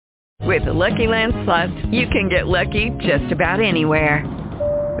With the Lucky Land Slots, you can get lucky just about anywhere.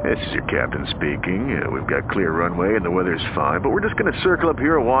 This is your captain speaking. We've got clear runway and the weather's fine, but we're just going to circle up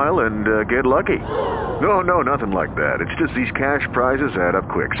here a while and get lucky. No, nothing like that. It's just these cash prizes add up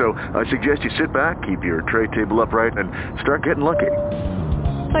quick. So I suggest you sit back, keep your tray table upright, and start getting lucky.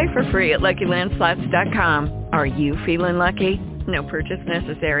 Play for free at LuckyLandSlots.com. Are you feeling lucky? No purchase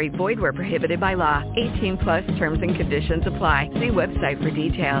necessary. Void where prohibited by law. 18 plus terms and conditions apply. See website for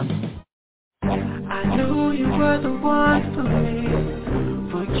details. I knew you were the one for me.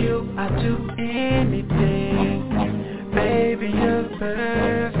 For you, I'd do anything. Baby, you're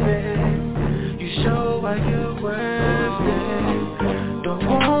perfect. You show why you're worth it. Don't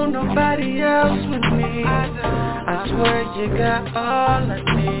want nobody else with me. I swear you got all I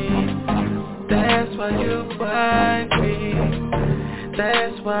need. That's why you wife me.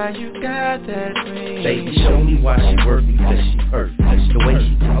 That's why you got that ring. Baby, show me why she work because she hurt. The way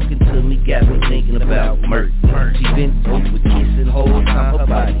she talking to me got me thinking about murder. She been over kissing the whole time her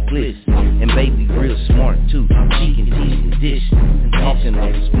body glisten. And baby real smart too. She can teach and dish. And talking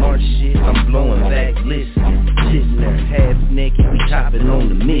that smart shit, I'm blowing back, listen. Sitting there half naked, we chopping on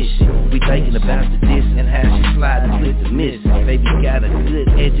the mission. We thinking about the diss and how she sliding with the miss. Baby got a good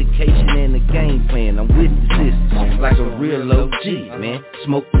education and a game plan. I'm with the sisters like a real OG, man.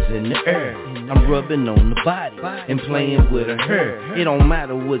 Smoke is in the air. I'm rubbing on the body and playing with her hair. It don't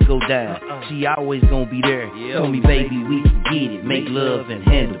matter what go down, she always gonna be there. Told me, baby, we can get it. Make love and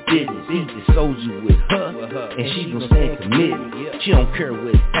handle business. Eat the soldier with her, and she gon' stand committed. She don't care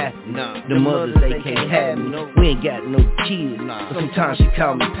what's happening. The mothers, they can't have me. We ain't got no kids, but sometimes she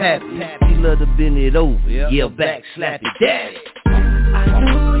call me pappy. She love to bend it over, yell back, slap it, daddy. I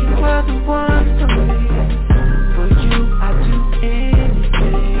knew you were the one for me. For you, I'd do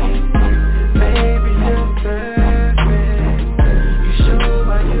anything. Baby, you're perfect. You show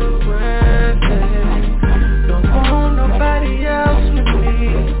why you're worth it. Don't want nobody else with me.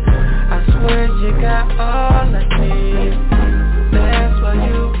 I swear you got all I need. That's why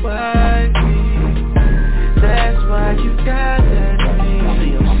you wife me. That's why you got that ring.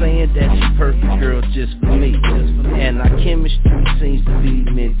 See, I'm saying that you perfect, girl, just for me. And our chemistry seems to be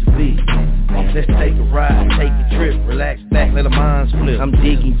meant to be. Let's take a ride, take a trip, relax back, let our minds flip. I'm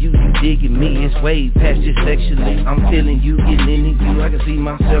digging you, you digging me, it's way past just sexually. I'm feeling you, getting into you, I can see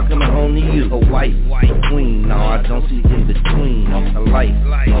myself coming home to you. A wife, queen, no, I don't see in between. A life,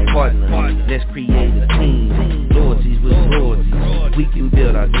 a partner, let's create a team. Loyalties with royalties, we can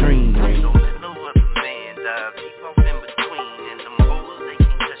build our dreams.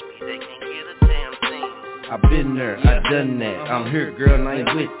 I've been there, I done that. I'm here, girl, and I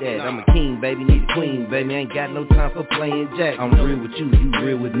ain't with that. I'm a king, baby, need a queen, baby. Ain't got no time for playing jack. I'm real with you, you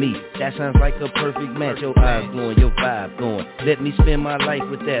real with me. That sounds like a perfect match. Your eyes glowing, your vibe going. Let me spend my life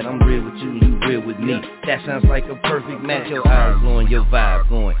with that. I'm real with you, you real with me. That sounds like a perfect match. Your eyes glowing, your vibe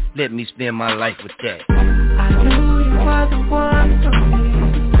going. Let me spend my life with that. I knew you were the one for me.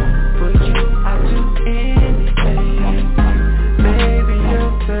 For you, I'd do anything. Baby,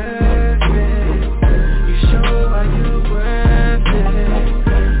 you're perfect.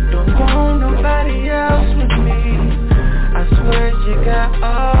 Nobody else with me. I swear you got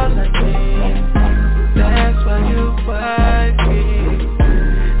all I need. That's why you wife me.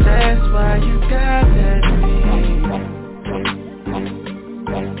 That's why you got that ring.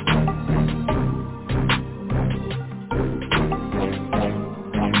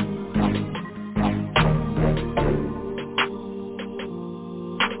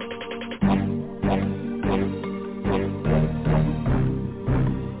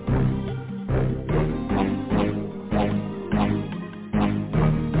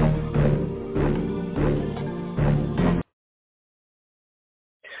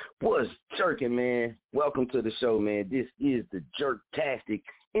 What's jerking, man? Welcome to the show, man. This is the Jurktastic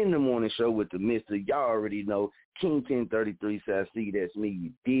in the morning show with the Mister. Y'all already know, King 1033 South C. That's me.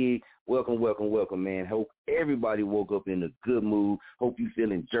 You dig? Welcome, man. Hope everybody woke up in a good mood. Hope you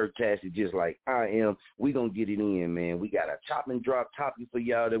feeling Jurktastic just like I am. We gonna get it in, man. We got a chop and drop topic for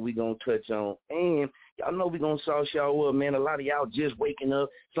y'all that we gonna touch on, and y'all know we gonna sauce y'all up, man. A lot of y'all just waking up.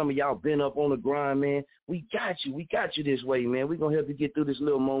 Some of y'all been up on the grind, man. We got you this way, man. We gonna help you get through this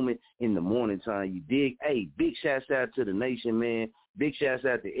little moment in the morning time. You dig? Hey, big shouts out to the nation, man. Big shouts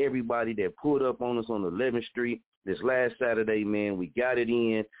out to everybody that pulled up on us on 11th Street this last Saturday, man. We got it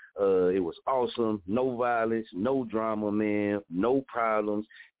in. It was awesome. No violence, no drama, man. No problems.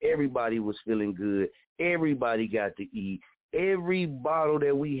 Everybody was feeling good. Everybody got to eat. Every bottle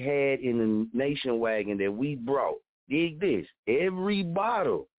that we had in the Nation Wagon that we brought, dig this, every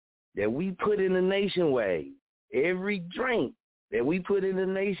bottle that we put in the Nation Wagon, every drink that we put in the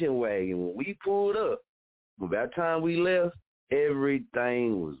nation wagon, when we pulled up, by the time we left,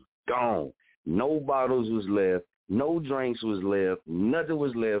 everything was gone. No bottles was left. No drinks was left. Nothing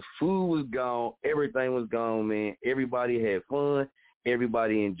was left. Food was gone. Everything was gone, man. Everybody had fun.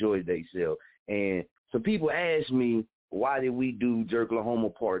 Everybody enjoyed themselves. And some people asked me, why did we do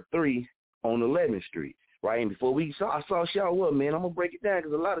Jurk-Lahoma Part 3 on 11th Street, right? And before I saw y'all up, man, I'm going to break it down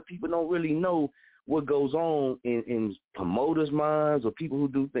because a lot of people don't really know what goes on in promoters' minds or people who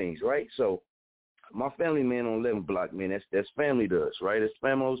do things, right? So my family, man, on 11th Block, man, that's family to us, right? That's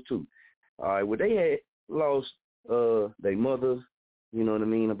family too. All right, well, they had lost their mother, you know what I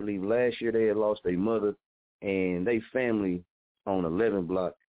mean? I believe last year they had lost their mother, and they family on 11th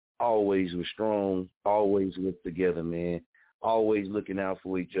Block always was strong, always lived together, man, always looking out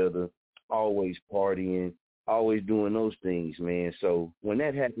for each other, always partying, always doing those things, man. So when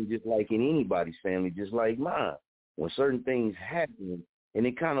that happens, just like in anybody's family, just like mine, when certain things happen and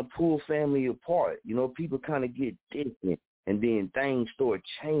it kind of pull family apart, you know, people kind of get distant, and then things start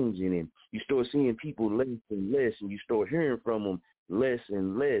changing, and you start seeing people less and less, and you start hearing from them less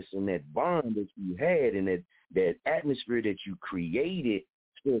and less, and that bond that you had and that atmosphere that you created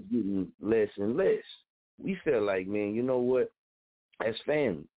starts getting less and less. We felt like, man, you know what, as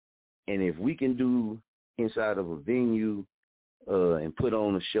family, and if we can do inside of a venue and put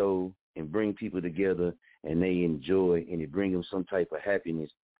on a show and bring people together and they enjoy and it brings them some type of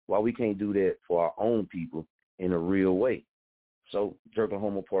happiness, why we can't do that for our own people in a real way? So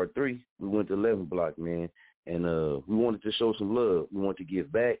Jurk-Lahoma Part 3, we went to 11th Block, man, and we wanted to show some love. We want to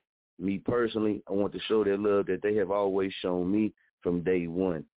give back. Me personally, I want to show that love that they have always shown me from day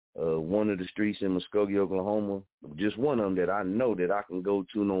one. One of the streets in Muskogee, Oklahoma, just one of them that I know that I can go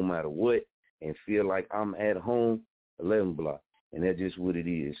to no matter what and feel like I'm at home, 11th Block. And that's just what it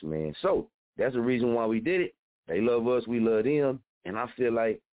is, man. So that's the reason why we did it. They love us, we love them. And I feel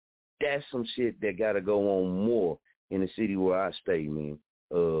like that's some shit that got to go on more in the city where I stay, man.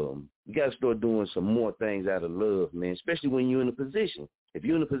 You got to start doing some more things out of love, man, especially when you're in a position. If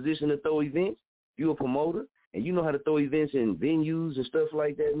you're in a position to throw events, you're a promoter, and you know how to throw events in venues and stuff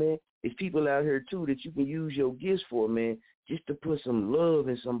like that, man. There's people out here, too, that you can use your gifts for, man, just to put some love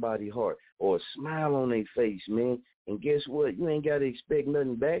in somebody's heart or a smile on their face, man. And guess what? You ain't got to expect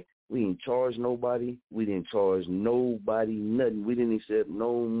nothing back. We didn't charge nobody. We didn't charge nobody nothing. We didn't accept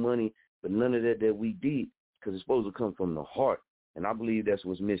no money, but none of that we did, because it's supposed to come from the heart. And I believe that's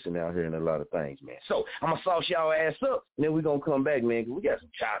what's missing out here in a lot of things, man. So I'm going to sauce y'all ass up, and then we're going to come back, man, because we got some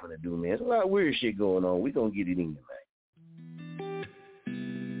chopping to do, man. There's a lot of weird shit going on. We're going to get it in, man.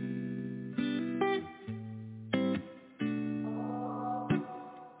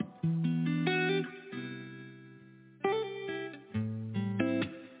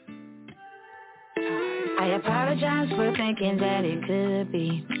 I apologize for thinking that it could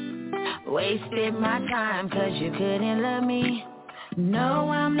be wasted my time, cause you couldn't love me. No,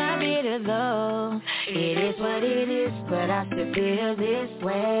 I'm not bitter though. It is what it is, but I still feel this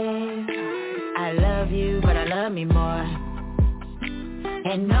way. I love you, but I love me more.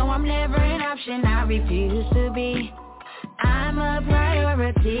 And no, I'm never an option, I refuse to be. I'm a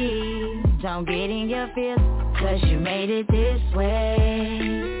priority. Don't get in your feels, cause you made it this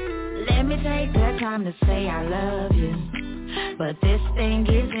way. Let me take the time to say I love you, but this thing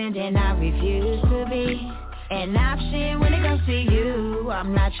isn't, and I refuse to be an option when it comes to you.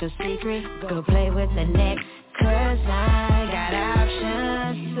 I'm not your secret, go play with the next, cause I got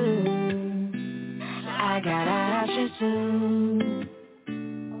options too. I got options too,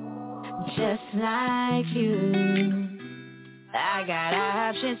 just like you. I got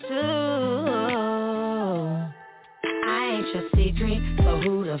options too. I ain't your secret, so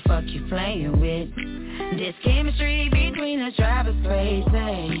who the fuck you playing with? This chemistry between us drives us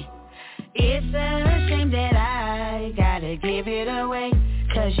crazy. It's a shame that I gotta give it away,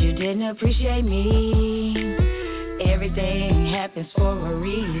 cause you didn't appreciate me. Everything happens for a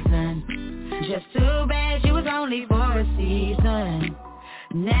reason. Just too bad you was only for a season.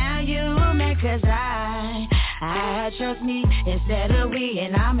 Now you mad cause I trust me instead of we,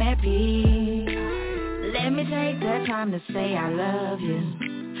 and I'm at peace. Let me take the time to say I love you,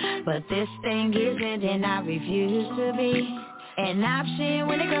 but this thing isn't, and I refuse to be an option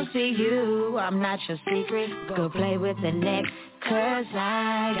when it comes to you. I'm not your secret, go play with the next, cause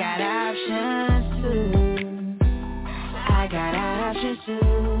I got options too. I got options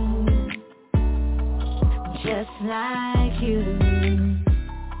too, just like you.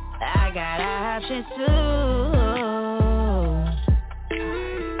 I got options too.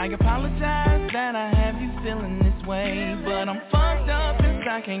 I apologize that I have you feeling this way, but I'm fucked up and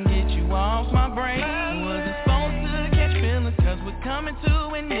I can't get you off my brain. Wasn't supposed to catch feelings, cause coming to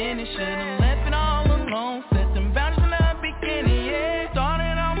an end and should've left it all alone. Set them boundaries in the beginning, yeah.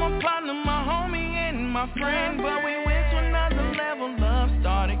 Started out my partner, my homie, and my friend, but we went to another level. Love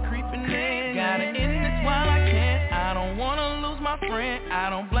started creeping in. Gotta end this while I can. I don't wanna lose my friend. I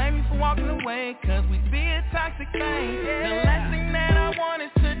don't blame you for walking away, cause we be a toxic thing. The last thing that I want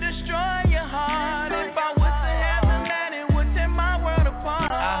is to destroy your heart. If I was to have to let it would tear my world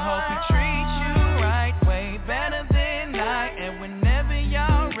apart. I hope he treats you right, way better than I. And whenever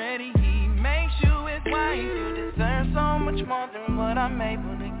y'all ready, he makes you his wife. You deserve so much more than what I'm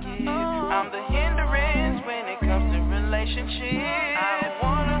able to give. I'm the hindrance when it comes to relationships. I don't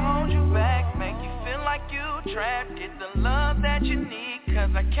wanna hold you back, make you feel like you trapped. Get the love that you need,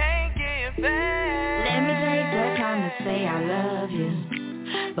 cause I can't give back. Let me take the time to say I love you,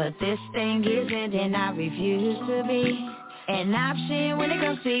 but this thing isn't and I refuse to be an option when it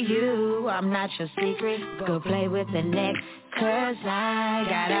comes to you. I'm not your secret, go play with the next, cause I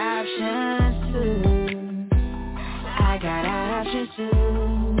got options too. I got options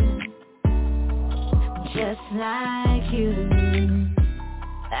too, just like you.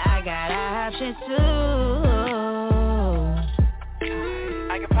 I got options too.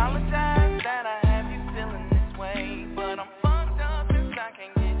 I can apologize that I have you feeling this way, but I'm fucked up since I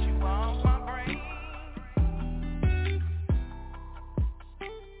can't get you off my brain.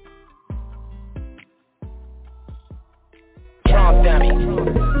 Trump dummy.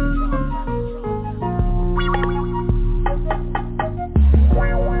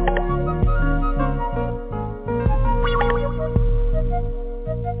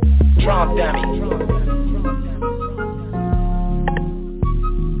 Trump dummy.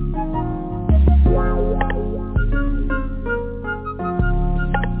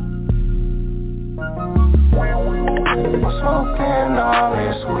 Smoking all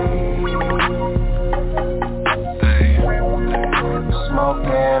this weed,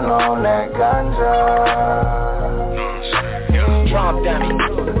 smoking on that ganja, Trump dummy.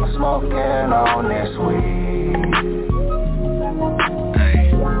 smoking on this weed,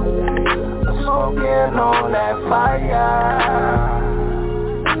 smoking on that fire,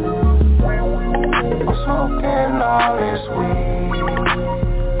 smoking all this weed,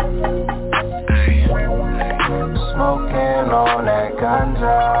 smoking on that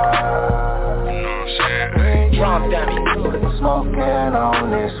ganja, Trump dummy. smoking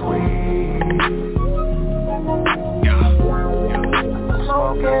on this weed,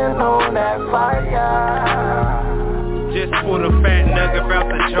 smoking on that fire. Just pulled a fat nugget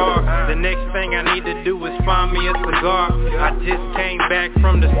out the jar. The next thing I need to do is find me a cigar. I just came back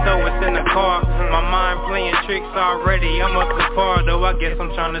from the store, it's in the car. My mind playing tricks already, I'm up to par, though I guess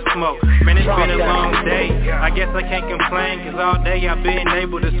I'm trying to smoke. Man, it's been a long day, I guess I can't complain, cause all day I've been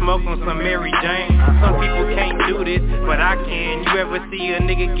able to smoke on some Mary Jane. Some people can't do this, but I can. You ever see a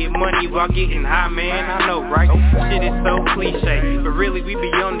nigga get money while getting high, man? I know, right? Shit is so cliche, but really we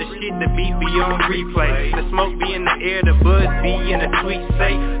be on the shit, the beat be on replay. The smoke be in the air, the buzz be in a sweet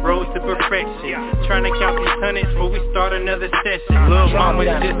state, road to perfection. Trying to count these hundreds before we start another session. Lil' mama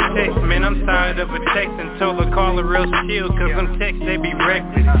just text, man, I'm tired of a text, and told her call her real chill, cause them texts they be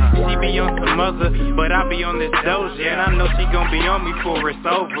reckless. She be on some other, but I be on this Doja, and I know she gon' be on me before it's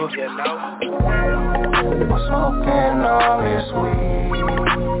over. Smoking all this weed,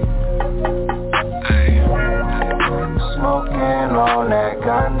 smoking on that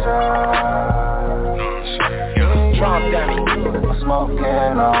ganja, Trump dummy.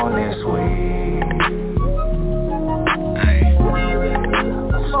 smoking on this weed,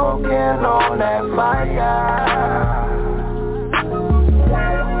 smoking on that fire,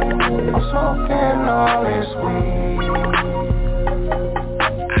 smoking all this weed,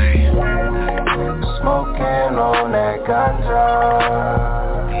 smoking on that ganja,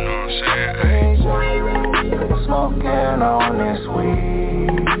 smoking on this weed,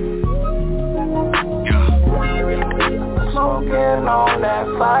 smoking on that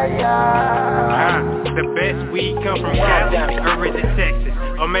fire. The best weed come from Cali, or is it Texas?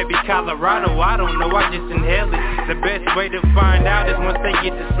 Or maybe Colorado, I don't know, I just inhale it. The best way to find out is once they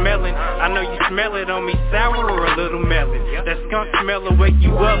get to smelling. I know you smell it on me sour or a little melon. That skunk smell will wake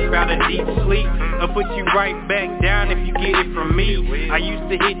you up out of deep sleep, or put you right back down if you get it from me. I used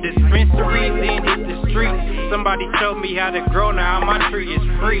to hit dispensaries, then hit the streets. Somebody showed me how to grow, now my tree is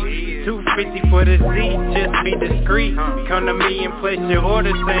free. $2.50 for the Z, just be discreet. Come to me and place your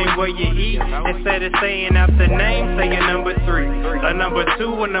order same way you eat. Instead of saying out the name, say a number 3, a number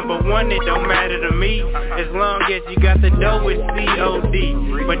 2, or number 1, it don't matter to me. As long as you got the dough, it's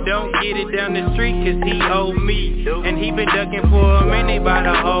C.O.D. But don't get it down the street, cause he owe me. And he been ducking for a minute by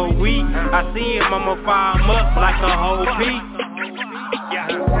the whole week. I see him, I'ma fire him up like a whole beat.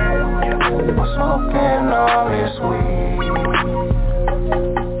 I'm smoking all this weed.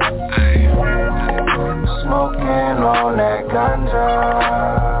 Smoking on that ganja.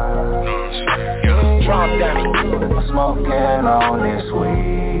 Drop dummy. I'm smoking on this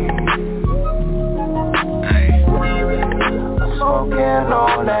weed. I'm smoking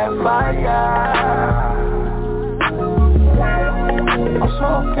on that fire. I'm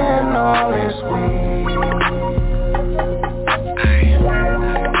smoking all this weed.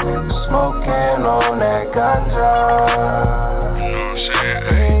 Smoking on that ganja.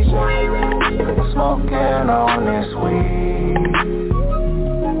 Smoking on this weed.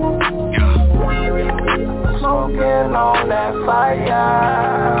 Smoking on that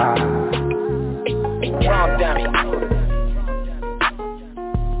fire. Drop dummy.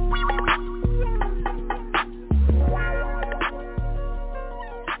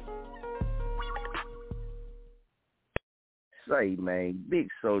 Say, man, big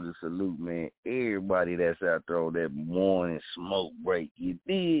soldier salute, man. Everybody that's out there on that morning smoke break, you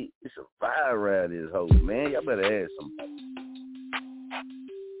dig? It's a fire around this hoe, man. Y'all better add some.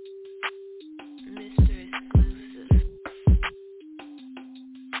 Mr. Exclusive.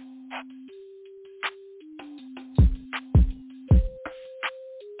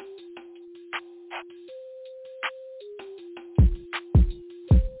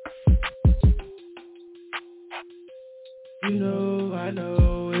 You know, I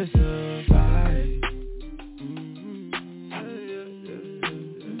know it's a vibe.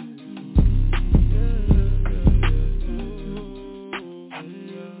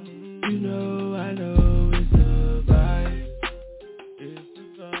 You know, I know it's a vibe. It's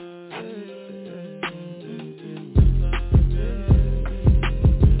a vibe.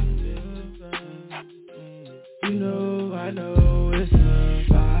 You know, I know it's a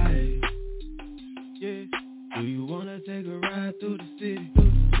vibe. Yeah. Do you wanna take a ride through the city?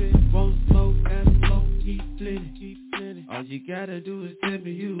 Won't smoke, got smoke, keep plenty. All you gotta do is tell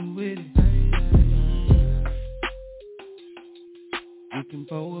me you with it. You can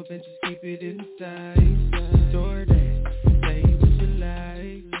pull up and just keep it inside. DoorDash, say what you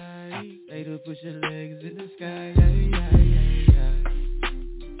like. Later push your legs in the sky.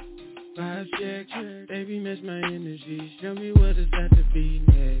 Vibe check, baby match my energy. Show me what it's got to be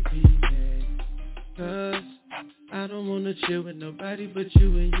next. Cause I don't wanna chill with nobody but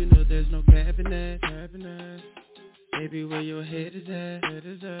you, and you know there's no capping that. Baby, where your head is at.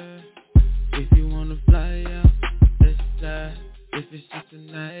 If you wanna fly out, let's fly. If it's just a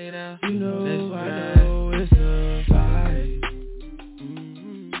night out, you know, let's fly. I know it's a vibe.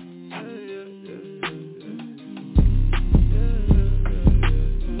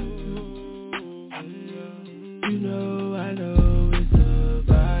 You know, I know it's a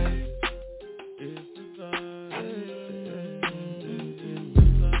vibe. It's a vibe.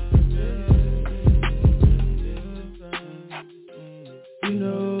 You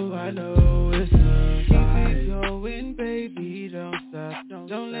know, I know it's a vibe. Keep it going, baby, don't stop.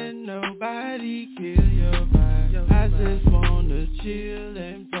 Don't let nobody kill your vibe. I just wanna chill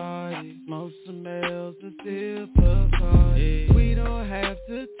and party. Smoke some L's and sip a party. We don't have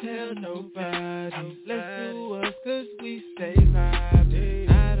to tell nobody. Let's do us cause we stay vibing.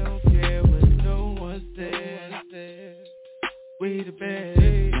 I don't care what no one says. We the best.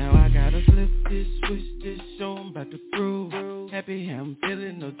 Now I gotta flip this, switch this, show 'em about to prove. Happy how I'm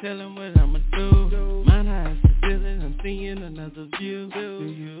feeling, no telling what I'ma do. Mine high the feeling, I'm seeing another view. Do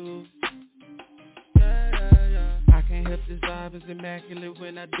you? I can't help this vibe is immaculate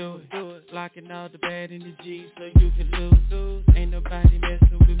when I do it. Blocking all the bad energy so you can lose. Ain't nobody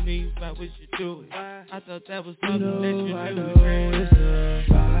messing with me, why would you do it? I thought that was something that you do. I know it's a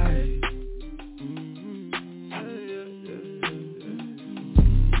vibe.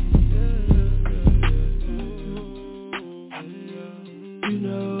 You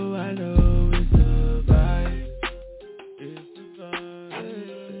know, I know it's a vibe. It's a vibe.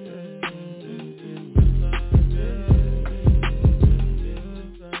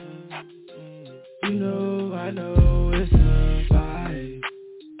 You know, I know it's a vibe.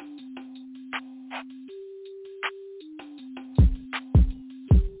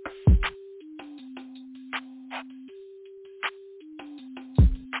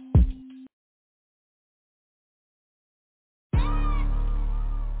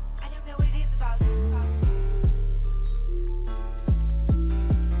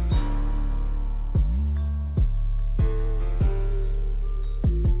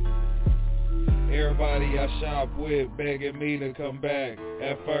 Everybody I shop with begging me to come back.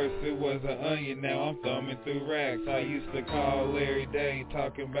 At first it was an onion, now I'm thumbing through racks. I used to call every day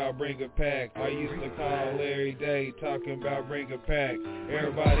talking about bring a pack. I used to call every day talking about bring a pack.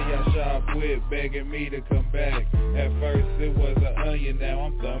 Everybody I shop with begging me to come back. At first it was an onion, now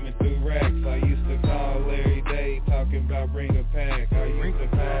I'm thumbing through racks. I used to call every day talking about bring a pack. I used to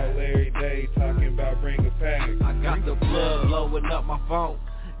call every day talking about bring a pack. I got the blood blowing up my phone.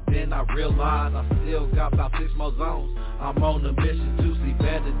 Then I realized I still got about 6 more zones. I'm on a mission to see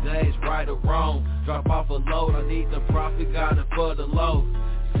better days, right or wrong. Drop off a load, I need the profit, got it for the load.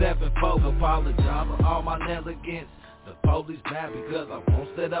 7-4, apologize for all my negligence. The police mad because I won't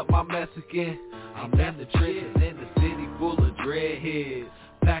set up my mess again. I'm in the trenches in the city full of dreadheads.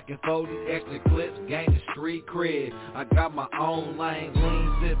 Packing 40 extra clips, gaining street cred. I got my own lane,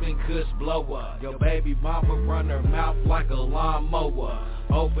 lean sipping kush blower. Your baby mama run her mouth like a lawnmower.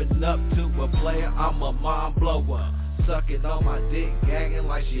 Open up to a player, I'm a mind blower. Sucking on my dick, gagging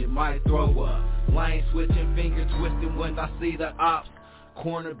like she might throw up. Lane switching, finger twisting when I see the ops.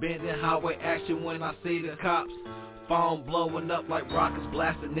 Corner bending, highway action when I see the cops. Phone blowing up like rockets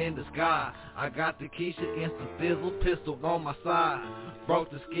blasting in the sky. I got the Keisha instant fizzle, pistol on my side.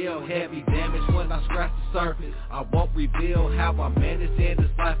 Broke the scale, heavy damage when I scratch the surface. I won't reveal how I managed in this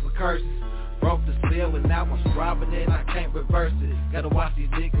life of curses. Broke the spell and now I'm scribing and I can't reverse it. Gotta watch these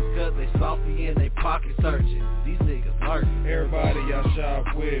niggas cause they salty and they pocket searching. These niggas lurking. Everybody I shop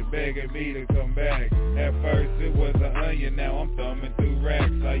with begging me to come back. At first it was an onion, now I'm thumbing through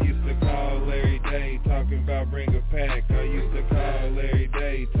racks. I used to call every day talking about bring a pack. I used to call every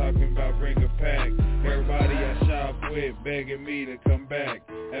day talking about bring a pack. Everybody I shop with begging me to come back.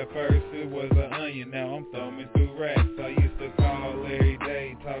 At first it was an onion, now I'm thumbing through racks. I used to call every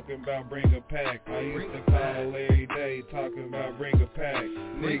day talking about bring a pack. I used to call every day talking about bring a pack.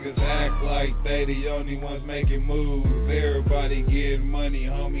 Niggas act like they the only ones making moves. Everybody getting money,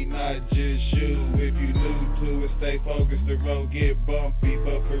 homie, not just you. If you new to it, stay focused, the road get bumpy.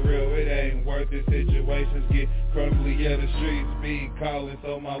 But for real, it ain't worth it. Situations get crumbly, yeah, the streets be calling,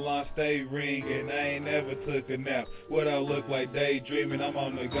 so my line stay ringing. I ain't never took a nap. What I look like daydreaming, I'm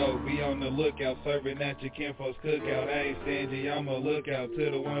on the go. Be on the lookout, serving at your kinfolk's cookout. I ain't stingy, I'm a lookout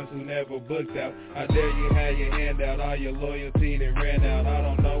to the ones who never booked out. I dare you have your hand out, all your loyalty that ran out. I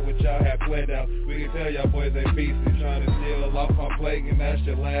don't know what y'all have planned out. We can tell y'all boys they beastin', trying to steal off my plate, and that's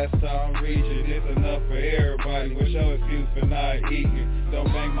your last time reaching. It's enough for everybody. What's your excuse for not eating? Don't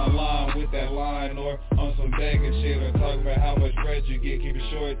bang my line with that line or on some begging shit or talk about how much bread you get. Keep it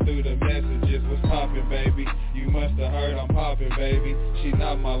short through the messages. What's poppin', baby? You must have heard I'm poppin', baby. She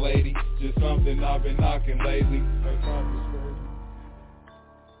not my lady, just something I've been knocking lately. Her pocket's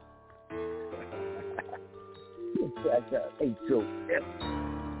I got H.O.F.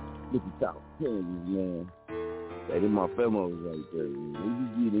 Look at y'all things, man. That is my family right there, man.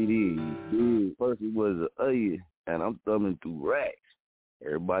 You get it in. Dude, first it was an onion, and I'm thumbing through racks.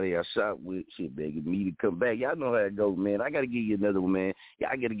 Everybody I shop with, shit, begging me to come back. Y'all know how it goes, man. I got to give you another one, man.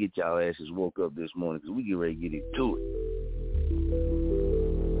 Y'all got to get y'all asses woke up this morning because we get ready to get into it.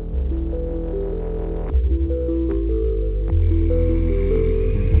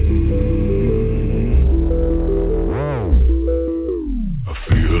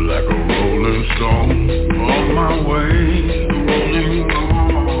 Like a rolling stone on my way, rolling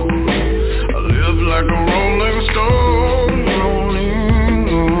on. I live like a rolling stone, rolling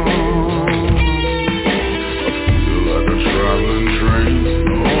on. I feel like a traveling train,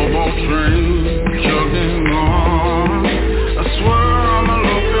 a hobo train, chugging on. I swear I'm a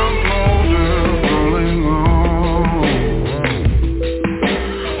locomotive rolling on.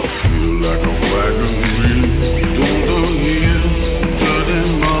 I feel like a wagon wheel through the hills.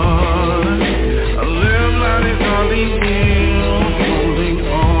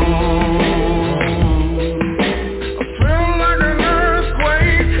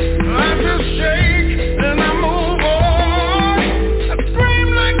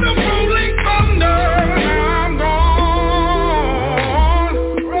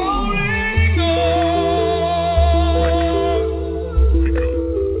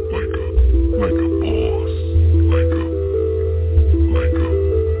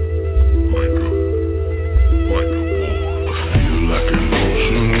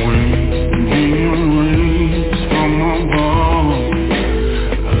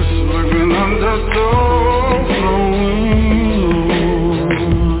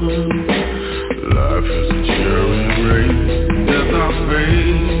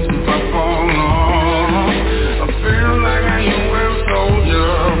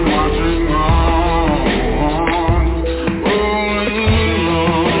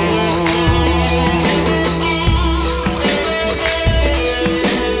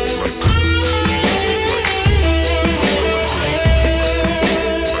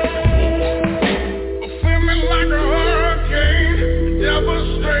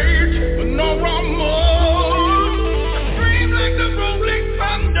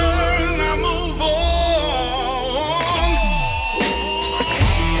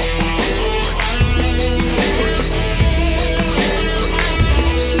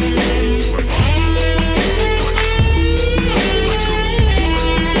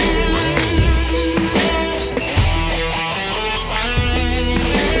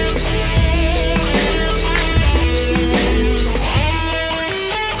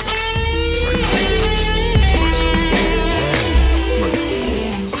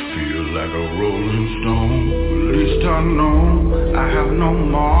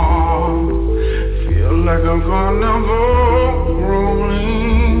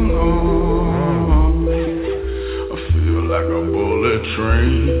 bullet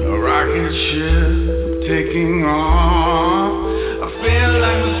train, a rocket ship taking off. I feel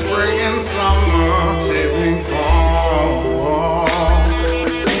like the spring and summer tipping fall.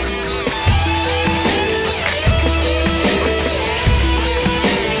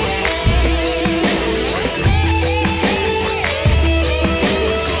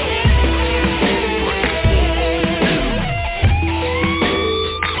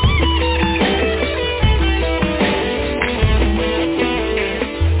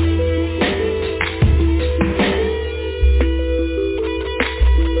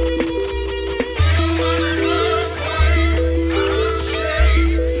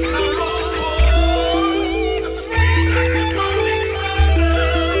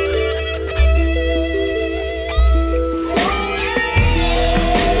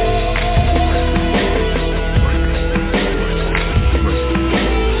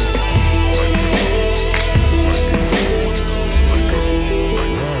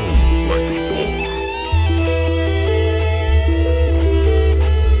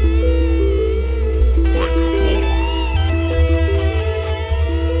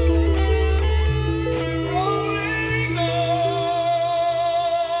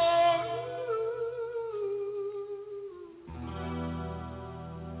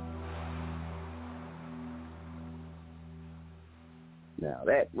 Now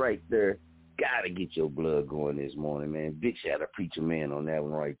that right there, gotta get your blood going this morning, man. Big shout out Preacher Man on that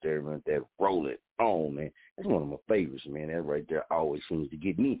one right there, man. That Roll It On, man. That's one of my favorites, man. That right there always seems to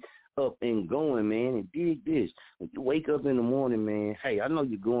get me up and going, man. And dig this. When you wake up in the morning, man, hey, I know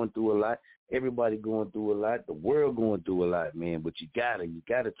you're going through a lot. Everybody going through a lot. The world going through a lot, man. But you gotta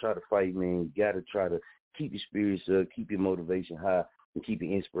try to fight, man. You gotta try to keep your spirits up, keep your motivation high, and keep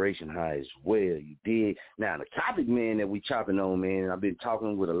your inspiration high as well. You did. Now, the topic, man, that we chopping on, man, I've been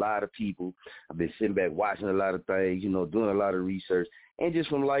talking with a lot of people. I've been sitting back watching a lot of things, doing a lot of research, and just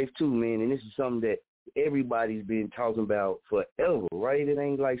from life, too, man. And this is something that everybody's been talking about forever, right? It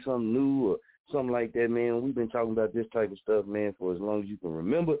ain't like something new or something like that, man. We've been talking about this type of stuff, man, for as long as you can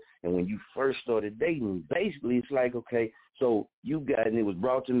remember. And when you first started dating, basically it's like, okay, so you got, and it was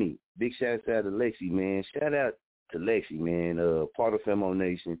brought to me. Big shout out to Lexi, man. Shout out to Lexi, man, part of Femo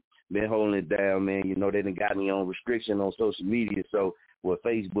Nation, been holding it down, man. They done got me on restriction on social media. So,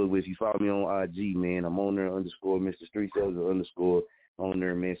 Facebook, if you follow me on IG, man, I'm on there _Mr. Street Sales _ on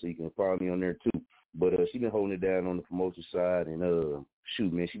there, man, so you can follow me on there too. But she been holding it down on the promotion side, and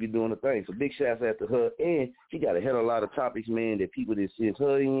shoot, man, she been doing the thing. So big shouts out to her, and she got a hell of a lot of topics, man, that people that sent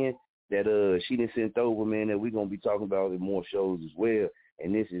her in, that she done sent over, man, that we're gonna be talking about in more shows as well.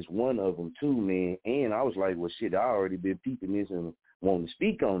 And this is one of them too, man. And I was like, well, shit, I already been peeping this and wanting to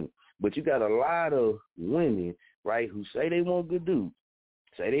speak on it. But you got a lot of women, right, who say they want good dudes,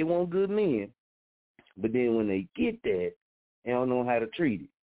 say they want good men, but then when they get that, they don't know how to treat it,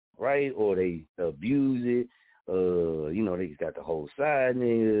 right? Or they abuse it. They got the whole side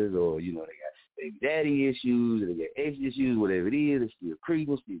niggas, or, they got baby daddy issues, or they got ex issues, whatever it is. They're still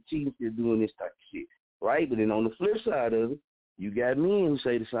creeping, still cheating, still doing this type of shit, right? But then on the flip side of it, you got men who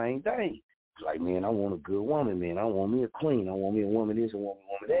say the same thing. It's like, man, I want a good woman, man. I want me a queen. I want me a woman this, I want me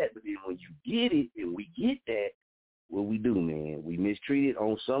a woman that. But then when you get it and we get that, what we do, man, we mistreat it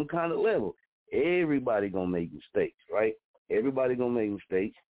on some kind of level. Everybody gonna make mistakes, right? Everybody gonna make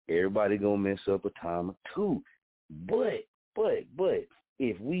mistakes. Everybody gonna mess up a time or two. But,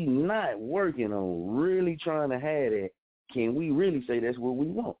 if we not working on really trying to have that, can we really say that's what we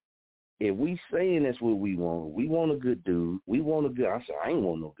want? If we saying that's what we want a good dude, I say, I ain't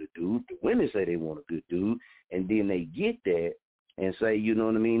want no good dude. The women say they want a good dude, and then they get that and say, you know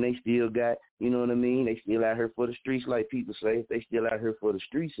what I mean, they still got, you know what I mean, they still out here for the streets, like people say. If they still out here for the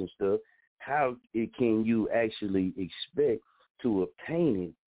streets and stuff, how can you actually expect to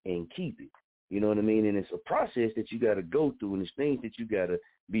obtain it and keep it? You know what I mean? And it's a process that you got to go through, and it's things that you got to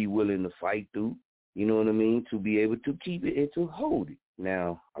be willing to fight through, you know what I mean, to be able to keep it and to hold it.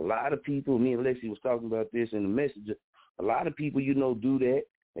 Now, a lot of people, me and Lexi was talking about this in the message, a lot of people, do that.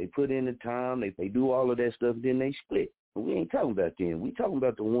 They put in the time, they do all of that stuff, then they split. But we ain't talking about them. We talking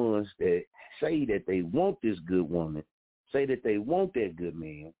about the ones that say that they want this good woman, say that they want that good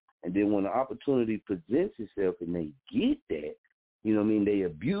man, and then when the opportunity presents itself and they get that, you know what I mean, they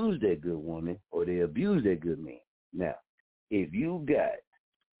abuse that good woman or they abuse that good man. Now, if you got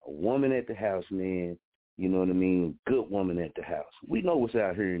a woman at the house, man, you know what I mean, good woman at the house. We know what's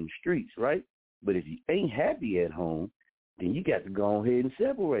out here in the streets, right? But if you ain't happy at home, then you got to go ahead and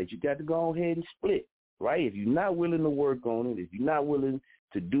separate. You got to go ahead and split, right? If you're not willing to work on it, if you're not willing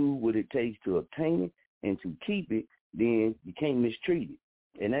to do what it takes to obtain it and to keep it, then you can't mistreat it.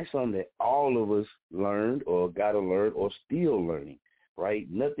 And that's something that all of us learned or got to learn or still learning. right?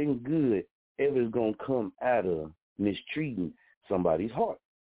 Nothing good ever is going to come out of mistreating somebody's heart.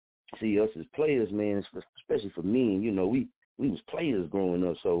 See, us as players, man, especially for men, we was players growing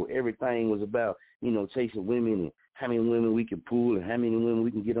up, so everything was about, chasing women and how many women we can pull and how many women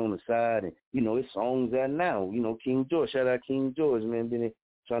we can get on the side. And, it's songs out now. King George, shout out King George, man, been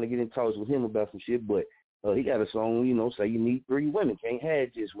trying to get in touch with him about some shit, but he got a song, say you need 3 women, can't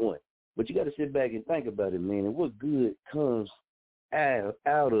have just one. But you got to sit back and think about it, man, and what good comes out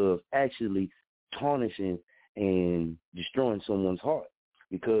of actually tarnishing and destroying someone's heart.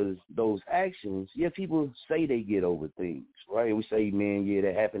 Because those actions, people say they get over things, right? We say, man,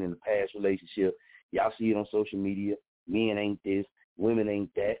 that happened in the past relationship. Y'all see it on social media. Men ain't this, women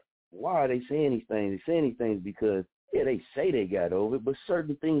ain't that. Why are they saying these things? They're saying these things because, they say they got over it, but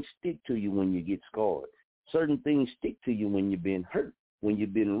certain things stick to you when you get scarred. Certain things stick to you when you've been hurt, when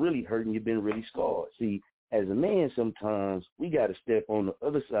you've been really hurt and you've been really scarred. See, as a man, sometimes we got to step on the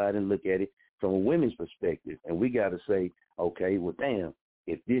other side and look at it from a women's perspective. And we got to say, okay, well, damn,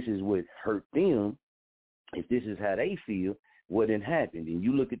 if this is what hurt them, if this is how they feel, what then happened? And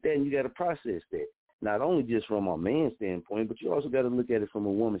you look at that and you got to process that. Not only just from a man's standpoint, but you also got to look at it from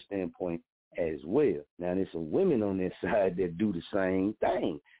a woman's standpoint as well. Now, there's some women on that side that do the same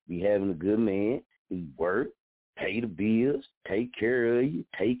thing. Be having a good man, he work, pay the bills, take care of you,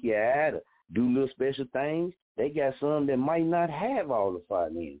 take you out, or do little special things. They got some that might not have all the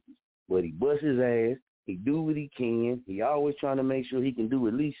finances, but he busts his ass. He do what he can. He always trying to make sure he can do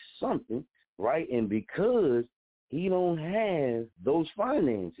at least something, right? And because he don't have those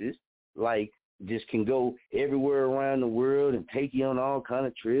finances, like just can go everywhere around the world and take you on all kind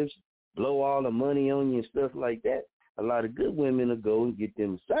of trips, blow all the money on you and stuff like that, a lot of good women will go and get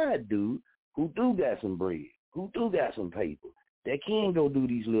them side dudes who do got some bread, who do got some paper, that can go do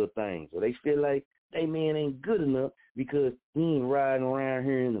these little things. So they feel like they man ain't good enough because he ain't riding around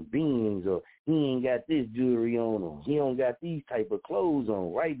here in the Benz, or he ain't got this jewelry on, or he don't got these type of clothes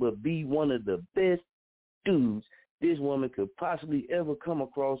on, right? But be one of the best dudes this woman could possibly ever come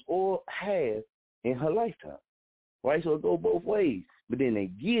across or have in her lifetime, right? So it go both ways. But then they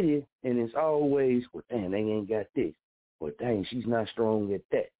get it, and it's always, well, damn, they ain't got this. Well, dang, she's not strong at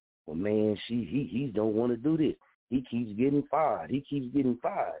that. Well, man, he don't want to do this. He keeps getting fired. He keeps getting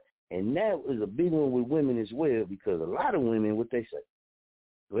fired. And that was a big one with women as well, because a lot of women, what they say,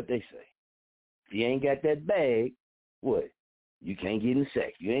 if you ain't got that bag, what? You can't get in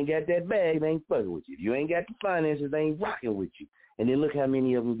sex. You ain't got that bag, they ain't fucking with you. If you ain't got the finances, they ain't rocking with you. And then look how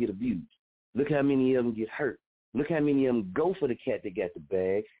many of them get abused. Look how many of them get hurt. Look how many of them go for the cat that got the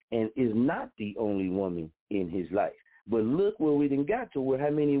bag and is not the only woman in his life. But look where we done got to, where how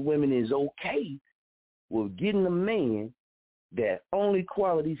many women is okay with getting a man that only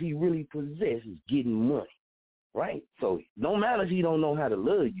qualities he really possesses is getting money, right? So no matter if he don't know how to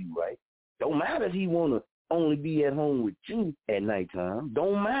love you, right? Don't matter if he want to only be at home with you at nighttime.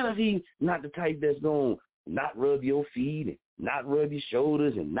 Don't matter if he not the type that's going to not rub your feet and not rub your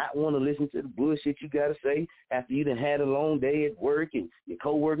shoulders and not want to listen to the bullshit you got to say after you done had a long day at work and your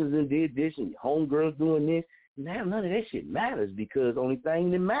coworkers done did this and your homegirls doing this. Now none of that shit matters, because the only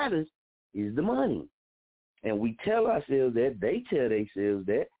thing that matters is the money. And we tell ourselves that, they tell themselves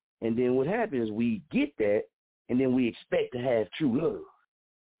that, and then what happens, we get that, and then we expect to have true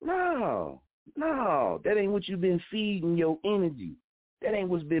love. No, that ain't what you've been feeding your energy. That ain't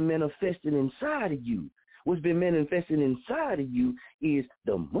what's been manifesting inside of you. What's been manifesting inside of you is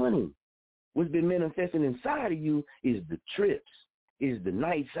the money. What's been manifesting inside of you is the trips, is the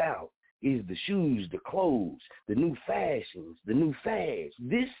nights out, is the shoes, the clothes, the new fashions, the new fads,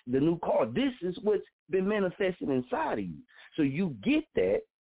 the new car. This is what's been manifesting inside of you. So you get that,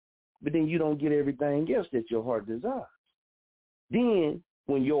 but then you don't get everything else that your heart desires. Then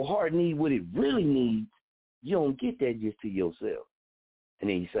when your heart needs what it really needs, you don't get that just to yourself. And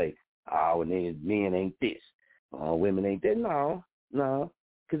then you say, oh, and then men ain't this. Oh, women ain't that. No,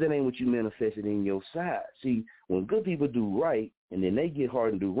 because that ain't what you manifested in your side. See, when good people do right, and then they get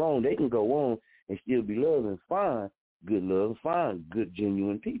hard and do wrong, they can go on and still be loved and find good love, find good,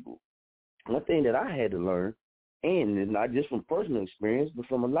 genuine people. One thing that I had to learn, and not just from personal experience, but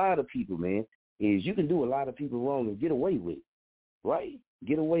from a lot of people, man, is you can do a lot of people wrong and get away with it, right?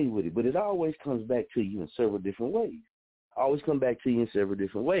 Get away with it. But it always comes back to you in several different ways. Always come back to you in several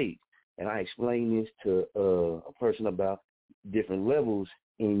different ways. And I explain this to a person about different levels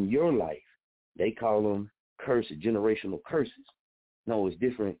in your life. They call them curses, generational curses. No, it's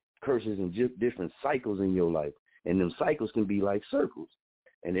different curses and just different cycles in your life. And them cycles can be like circles.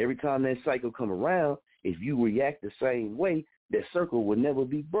 And every time that cycle come around, if you react the same way, that circle will never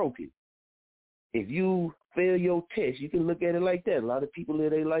be broken. If you fail your test, you can look at it like that. A lot of people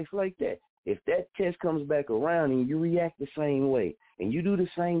live their life like that. If that test comes back around and you react the same way and you do the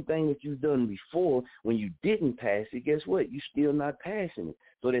same thing that you've done before when you didn't pass it, guess what? You're still not passing it.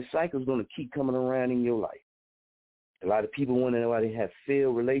 So that cycle's going to keep coming around in your life. A lot of people wonder why they have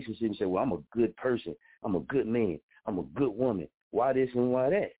failed relationships and say, well, I'm a good person. I'm a good man. I'm a good woman. Why this and why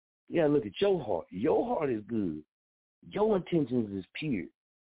that? You got to look at your heart. Your heart is good. Your intentions is pure.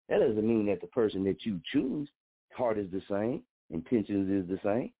 That doesn't mean that the person that you choose, heart is the same, intentions is the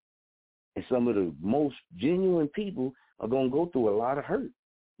same. And some of the most genuine people are going to go through a lot of hurt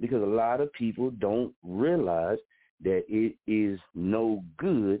because a lot of people don't realize that it is no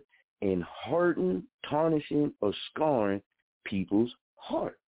good in hurting, tarnishing, or scarring people's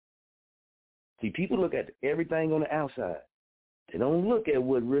heart. See, people look at everything on the outside. They don't look at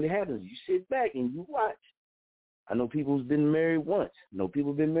what really happens. You sit back and you watch. I know people who's been married once. I know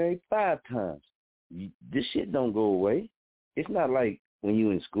people been married 5 times. This shit don't go away. It's not like when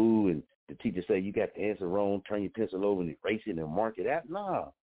you in school and the teacher say you got the answer wrong, turn your pencil over and erase it and mark it out. Nah.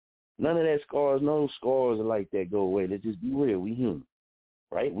 None of that scars, no scars are like that go away. Let's just be real. We human,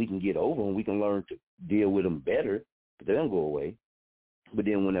 right? We can get over them. We can learn to deal with them better, but they don't go away. But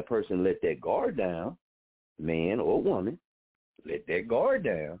then when that person let that guard down, man or woman, let that guard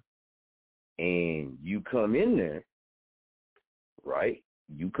down, and you come in there, right?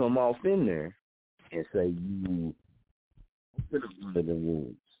 You come off in there and say you open up one of the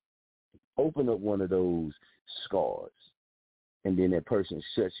wounds, open up one of those scars, and then that person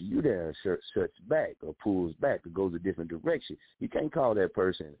shuts you down, shuts back or pulls back or goes a different direction. You can't call that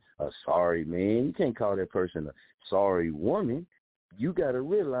person a sorry man. You can't call that person a sorry woman. You got to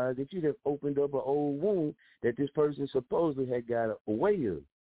realize that you have opened up an old wound that this person supposedly had got away of.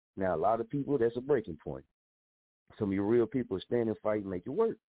 Now, a lot of people, that's a breaking point. Some of your real people stand and fight and make it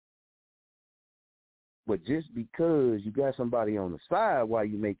work. But just because you got somebody on the side while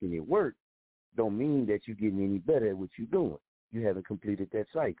you're making it work, don't mean that you're getting any better at what you're doing. You haven't completed that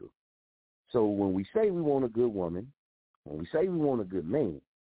cycle. So when we say we want a good woman, when we say we want a good man,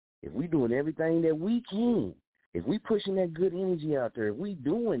 if we doing everything that we can, if we pushing that good energy out there, if we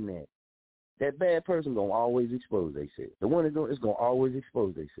doing that, that bad person going to always expose themselves. The one that's going to always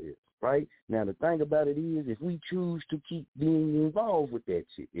expose themselves, right? Now, the thing about it is, if we choose to keep being involved with that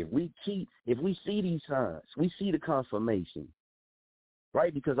shit, if we see these signs, we see the confirmation,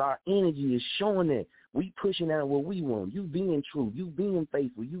 right? Because our energy is showing that we pushing out what we want. You being true, you being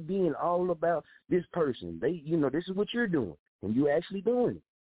faithful, you being all about this person. This is what you're doing, and you actually doing it.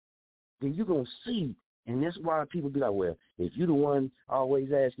 Then you're going to see. And that's why people be like, well, if you the one always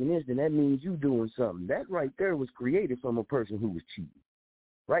asking this, then that means you doing something. That right there was created from a person who was cheating,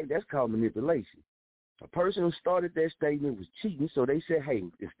 right? That's called manipulation. A person who started that statement was cheating, so they said, hey,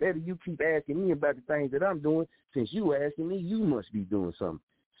 instead of you keep asking me about the things that I'm doing, since you asking me, you must be doing something.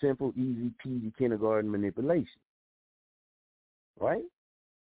 Simple, easy, peasy, kindergarten manipulation, right?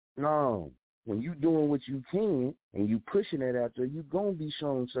 No, when you doing what you can and you pushing that out there, you're going to be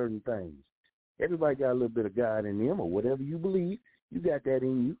shown certain things. Everybody got a little bit of God in them or whatever you believe. You got that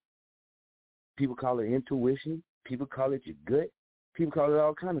in you. People call it intuition. People call it your gut. People call it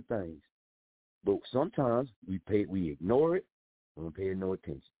all kind of things. But sometimes we ignore it and we pay no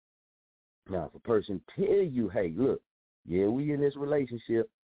attention. Now, if a person tell you, hey, look, yeah, we in this relationship,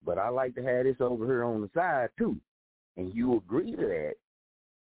 but I like to have this over here on the side too, and you agree to that,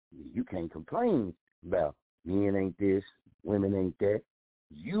 you can't complain about men ain't this, women ain't that.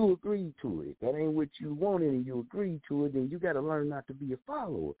 You agree to it. That ain't what you wanted and you agree to it, then you got to learn not to be a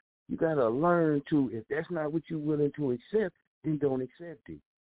follower. You got to learn to, if that's not what you're willing to accept, then don't accept it.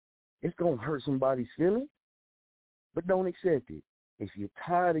 It's going to hurt somebody's feelings, but don't accept it. If you're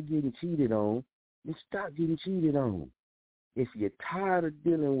tired of getting cheated on, then stop getting cheated on. If you're tired of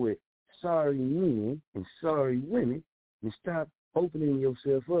dealing with sorry men and sorry women, then stop opening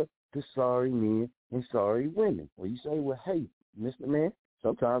yourself up to sorry men and sorry women. Well, you say, well, hey, Mr. Man,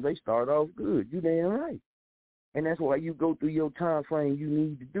 sometimes they start off good. You damn right. And that's why you go through your time frame you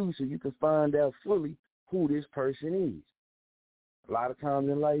need to do so you can find out fully who this person is. A lot of times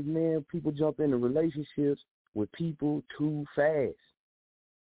in life, man, people jump into relationships with people too fast.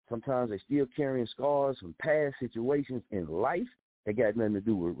 Sometimes they still carrying scars from past situations in life that got nothing to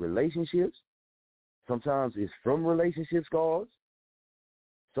do with relationships. Sometimes it's from relationship scars.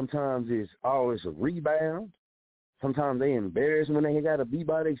 Sometimes it's always a rebound. Sometimes they embarrassed when they got to be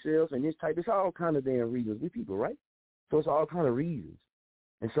by themselves and this type. It's all kind of damn reasons with people, right? So it's all kind of reasons.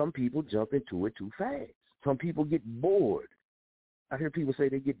 And some people jump into it too fast. Some people get bored. I hear people say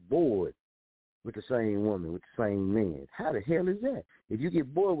they get bored. with the same woman, with the same man. How the hell is that? If you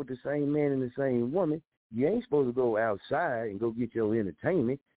get bored with the same man and the same woman, you ain't supposed to go outside and go get your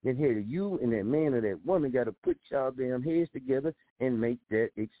entertainment. Then here you and that man or that woman got to put y'all damn heads together and make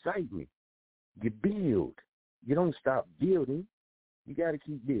that excitement. You build. You don't stop building. You got to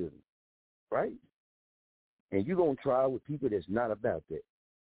keep building, right? And you're going to try with people that's not about that.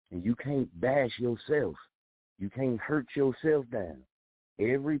 And you can't bash yourself. You can't hurt yourself down.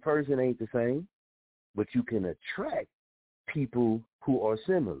 Every person ain't the same, but you can attract people who are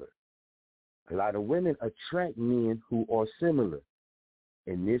similar. A lot of women attract men who are similar.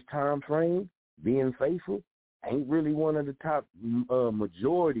 In this time frame, being faithful ain't really one of the top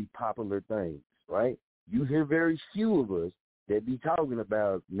majority popular things, right? You hear very few of us that be talking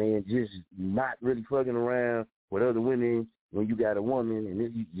about, man, just not really fucking around with other women when you got a woman, and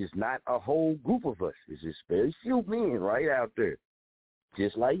it's just not a whole group of us. It's just very few men right out there.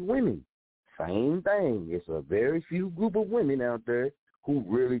 Just like women, same thing. It's a very few group of women out there who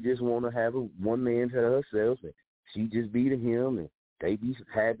really just want to have a one man to herself, and she just be to him, and they be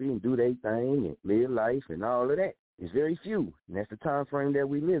happy and do their thing and live life and all of that. It's very few, and that's the time frame that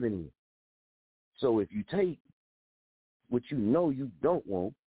we living in. So if you take what you know you don't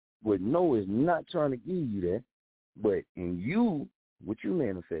want, what no is not trying to give you that, but in you, what you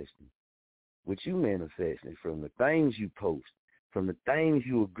manifesting from the things you post, from the things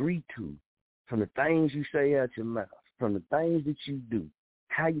you agree to, from the things you say out your mouth, from the things that you do,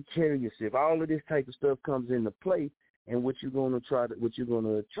 how you carry yourself, all of this type of stuff comes into play, and what you're gonna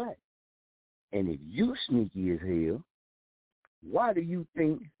attract. And if you sneaky as hell, why do you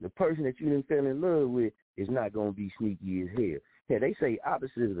think the person that you done fell in love with is not gonna be sneaky as hell? Yeah, they say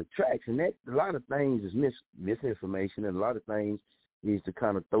opposites attract, and that a lot of things is misinformation, and a lot of things is to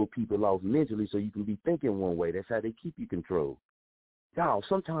kind of throw people off mentally so you can be thinking one way. That's how they keep you controlled. Y'all,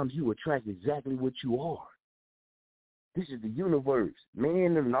 sometimes you attract exactly what you are. This is the universe.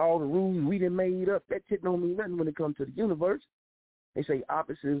 Man, and all the rules we done made up, that shit don't mean nothing when it comes to the universe. They say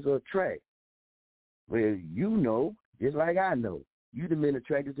opposites attract. Well, you know, just like I know, you done been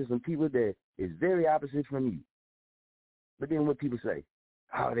attracted to some people that is very opposite from you. But then what people say,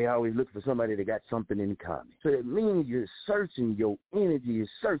 oh, they always look for somebody that got something in common. So that means you're searching, your energy is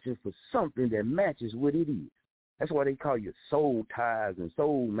searching for something that matches what it is. That's why they call you soul ties and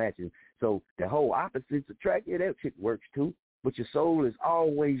soul matching. So the whole opposites attract, yeah, that shit works too. But your soul is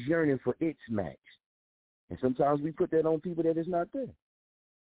always yearning for its match. And sometimes we put that on people that is not there.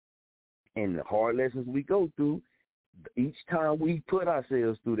 And the hard lessons we go through, each time we put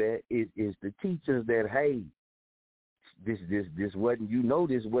ourselves through that, is to teach us that, hey, this wasn't,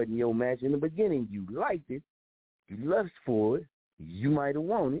 this wasn't your match in the beginning. You liked it. You lust for it. You might have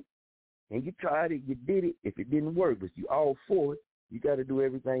wanted it. And you tried it, you did it. If it didn't work, but you all for it, you got to do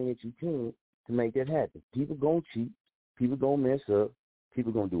everything that you can to make that happen. People going to cheat. People going to mess up.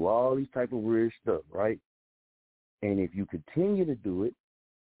 People going to do all these type of weird stuff, right? And if you continue to do it,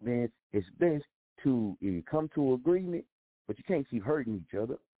 then it's best to come to agreement, but you can't keep hurting each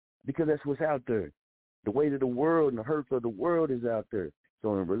other because that's what's out there. The weight of the world and the hurt of the world is out there.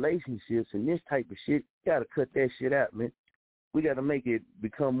 So in relationships and this type of shit, you got to cut that shit out, man. We got to make it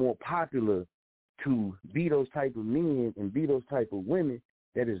become more popular to be those type of men and be those type of women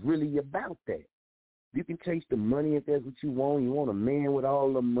that is really about that. You can chase the money if that's what you want. You want a man with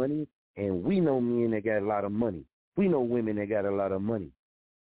all the money, and we know men that got a lot of money. We know women that got a lot of money.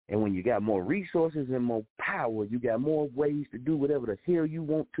 And when you got more resources and more power, you got more ways to do whatever the hell you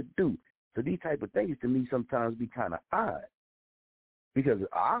want to do. So these type of things to me sometimes be kind of odd. Because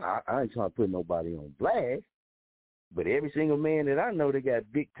I ain't trying to put nobody on blast, but every single man that I know that got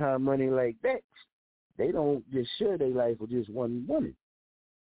big time money like that, they don't just share their life with just one woman.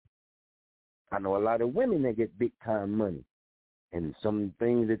 I know a lot of women that get big time money, and some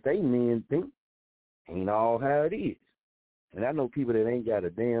things that they men think ain't all how it is. And I know people that ain't got a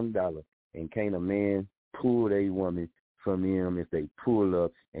damn dollar, and can't a man pull their woman from him if they pull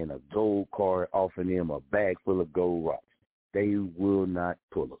up and a gold card offering them a bag full of gold rocks. They will not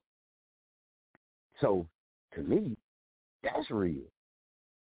pull her. So, to me, that's real.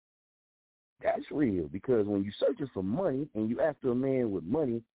 That's real, because when you're searching for money and you after a man with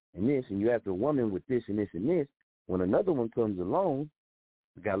money and this, and you after a woman with this and this and this, when another one comes along,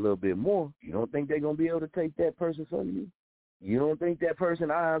 got a little bit more, you don't think they're going to be able to take that person from you? You don't think that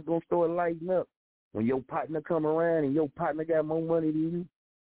person's eyes going to start lighting up when your partner come around and your partner got more money than you?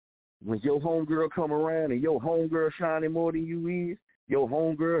 When your homegirl come around and your homegirl shining more than you is, your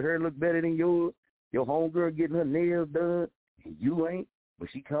homegirl hair look better than yours, your homegirl getting her nails done, and you ain't, but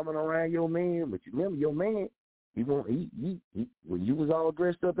she coming around your man, but you remember your man, When you was all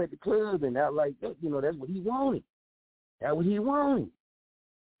dressed up at the club and out like that, that's what he wanted. That's what he wanted.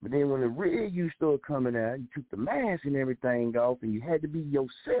 But then when the real you started coming out, you took the mask and everything off, and you had to be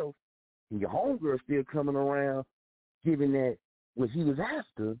yourself, and your homegirl still coming around giving that what he was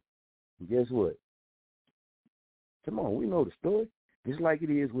after, and guess what? Come on, we know the story. Just like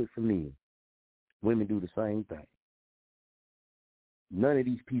it is with men. Women do the same thing. None of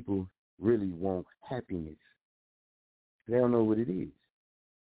these people really want happiness. They don't know what it is.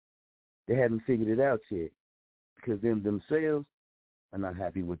 They haven't figured it out yet because themselves are not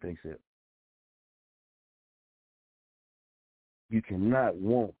happy with themselves. You cannot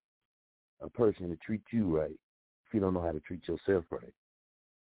want a person to treat you right if you don't know how to treat yourself right.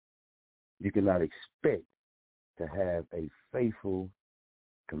 You cannot expect to have a faithful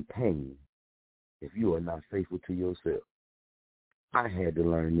companion if you are not faithful to yourself. I had to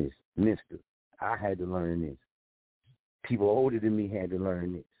learn this, mister. I had to learn this. People older than me had to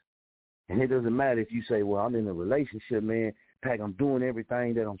learn this. And it doesn't matter if you say, well, I'm in a relationship, man. Pac, I'm doing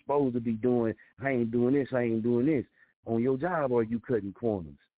everything that I'm supposed to be doing. I ain't doing this. I ain't doing this. On your job, are you cutting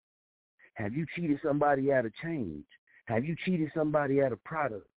corners? Have you cheated somebody out of change? Have you cheated somebody out of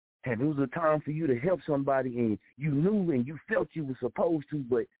product? Have it was a time for you to help somebody and you knew and you felt you were supposed to,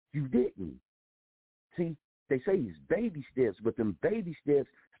 but you didn't? See, they say it's baby steps, but them baby steps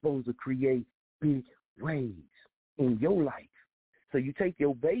supposed to create big waves in your life. So you take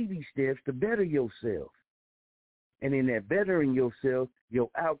your baby steps to better yourself. And in that bettering yourself, your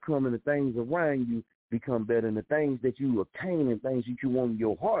outcome and the things around you become better, and the things that you obtain and things that you want in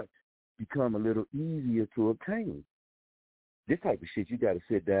your heart become a little easier to obtain. This type of shit you got to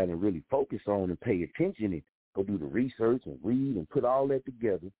sit down and really focus on and pay attention and go do the research and read and put all that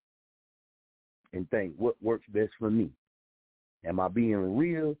together and think what works best for me. Am I being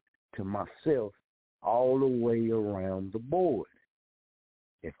real to myself all the way around the board?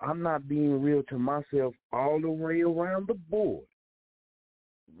 If I'm not being real to myself all the way around the board,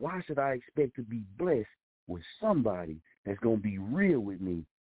 why should I expect to be blessed with somebody that's going to be real with me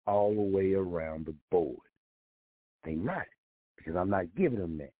all the way around the board? They not, because I'm not giving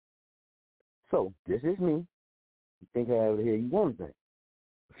them that. So this is me. You think however the hell you want to think.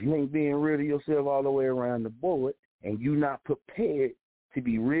 If you ain't being real to yourself all the way around the board and you not prepared to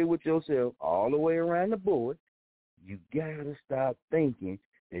be real with yourself all the way around the board, you got to stop thinking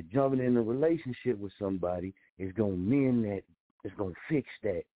that jumping in a relationship with somebody is going to mend that, it's going to fix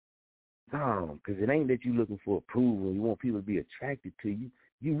that. No, because it ain't that you're looking for approval. You want people to be attracted to you.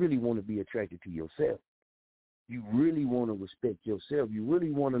 You really want to be attracted to yourself. You really want to respect yourself. You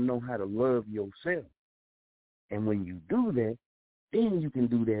really want to know how to love yourself. And when you do that, then you can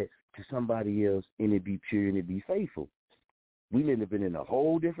do that to somebody else and it be pure and it be faithful. We living in a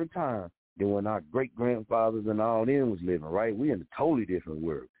whole different time than when our great-grandfathers and all them was living, right? We in a totally different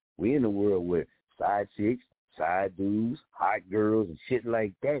world. We in a world where side chicks, side dudes, hot girls, and shit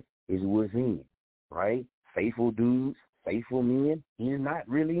like that is what's in, right? Faithful dudes, faithful men, he's not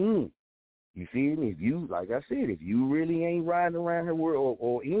really in. You feel me? If you, like I said, if you really ain't riding around the world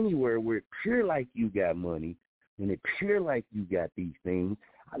or anywhere where it's pure like you got money and it's pure like you got these things,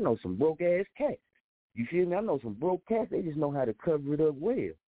 I know some broke-ass cats. You feel me? I know some broke cats, they just know how to cover it up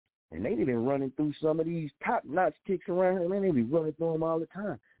well. And they been running through some of these top-notch chicks around here, man. They be running through them all the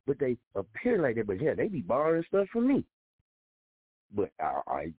time. But they appear like that. But, yeah, they be borrowing stuff from me. But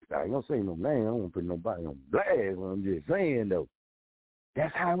I ain't going to say no name. I don't want to put nobody on blast. I'm just saying, though.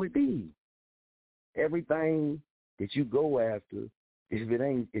 That's how it be. Everything that you go after, if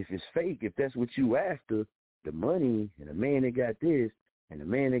it's fake, if that's what you after, the money and the man that got this and the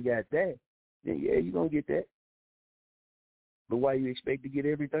man that got that, then, yeah, you're going to get that. But why you expect to get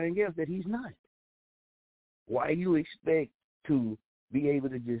everything else that he's not? Why you expect to be able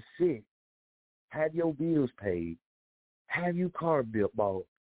to just sit, have your bills paid, have your car bought,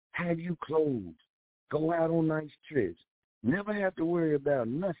 have you clothes, go out on nice trips, never have to worry about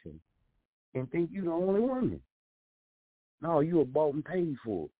nothing, and think you're the only woman? No, you are bought and paid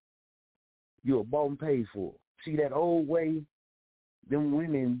for. You are bought and paid for. See, that old way, them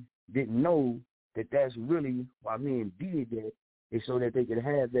women didn't know that that's really why men did that, is so that they could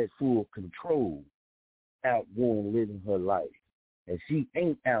have that full control outgoing living her life. And she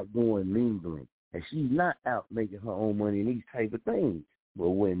ain't outgoing mingling. And she's not out making her own money and these type of things. But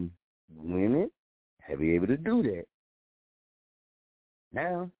when women have been able to do that,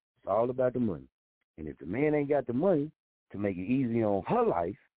 now it's all about the money. And if the man ain't got the money to make it easy on her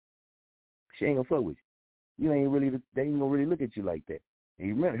life, she ain't gonna fuck with you. They ain't gonna really look at you like that. And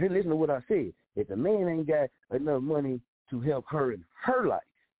you remember, here, listen to what I said. If the man ain't got enough money to help her in her life,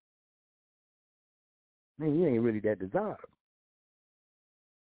 man, you ain't really that desirable.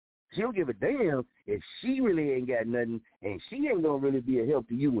 She don't give a damn if she really ain't got nothing, and she ain't going to really be a help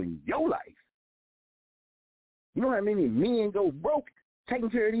to you in your life. You know how many men go broke taking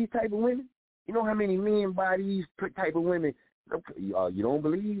care of these type of women? You know how many men buy these type of women? You don't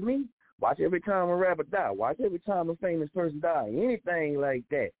believe me? Watch every time a rapper die. Watch every time a famous person die. Anything like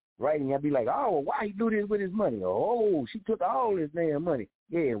that, right? And you'll be like, oh, why he do this with his money? Oh, she took all his damn money.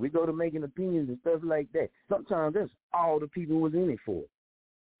 Yeah, we go to making opinions and stuff like that. Sometimes that's all the people was in it for,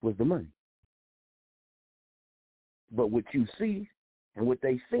 was the money. But what you see and what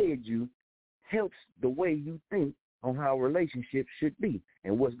they fed you helps the way you think on how relationships should be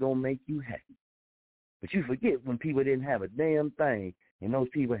and what's going to make you happy. But you forget when people didn't have a damn thing and those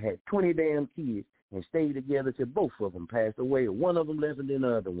people had 20 damn kids and stayed together till both of them passed away or one of them left and then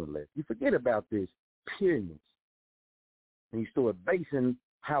the other one left. You forget about this, period. And you start basing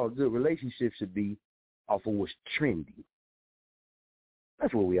how a good relationship should be off of what's trendy.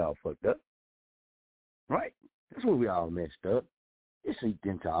 That's where we all fucked up, right? That's where we all messed up. It seeped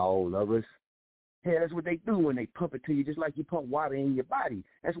into all of us. Yeah, that's what they do when they pump it to you, just like you pump water in your body.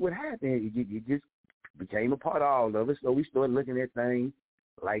 That's what happened. It just became a part of all of us, so we started looking at things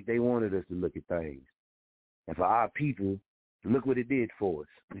like they wanted us to look at things. And for our people, look what it did for us.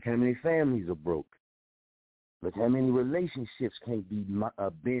 Look how many families are broke. Look how many relationships can't be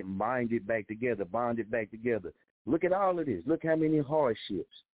bonded back together. Look at all of this. Look how many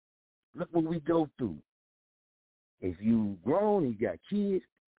hardships. Look what we go through. If you grown and you got kids,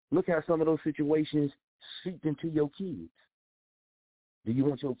 look how some of those situations seep into your kids. Do you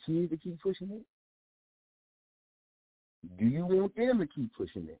want your kids to keep pushing it? Do you want them to keep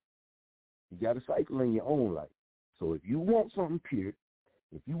pushing it? You got a cycle in your own life. So if you want something pure,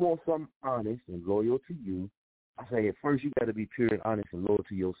 if you want something honest and loyal to you, I say at first you got to be pure and honest and loyal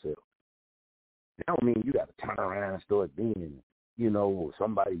to yourself. That don't mean you got to turn around and start being,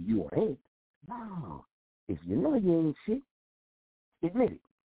 somebody you ain't. No. If you know you ain't shit, admit it.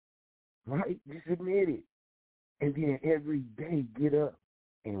 Right? Just admit it. And then every day get up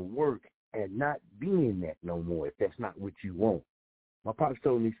and work at not being that no more if that's not what you want. My pops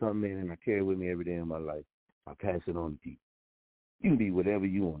told me something, man, and I carry it with me every day in my life. I pass it on to people. You can be whatever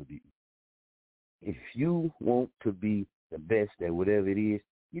you want to be. If you want to be the best at whatever it is,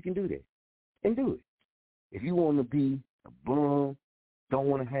 you can do that. And do it. If you want to be a bum, don't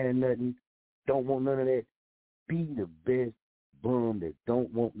want to have nothing, don't want none of that, be the best bum that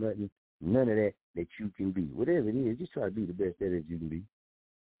don't want nothing, none of that you can be. Whatever it is, just try to be the best at it you can be.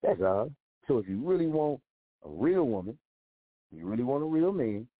 That's all. So if you really want a real woman, you really want a real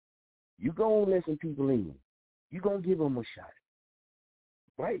man, you going to let some people in. You going to give them a shot.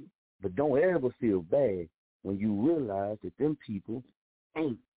 Right? But don't ever feel bad when you realize that them people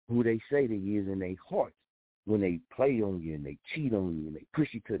ain't who they say they is in their hearts. When they play on you and they cheat on you and they push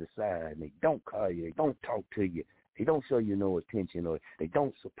you to the side and they don't call you, they don't talk to you, they don't show you no attention or they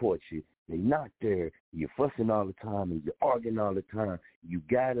don't support you, they not there, you're fussing all the time and you're arguing all the time, you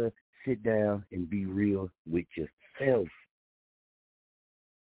got to sit down and be real with yourself.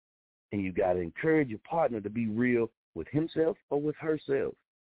 And you got to encourage your partner to be real with himself or with herself.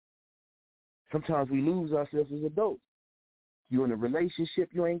 Sometimes we lose ourselves as adults. You're in a relationship,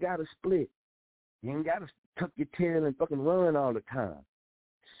 you ain't got to split. You ain't got to tuck your tail and fucking run all the time.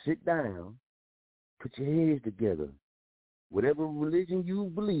 Sit down, put your heads together. Whatever religion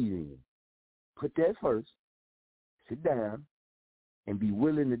you believe in, put that first. Sit down and be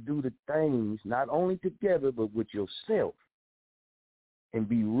willing to do the things not only together but with yourself. And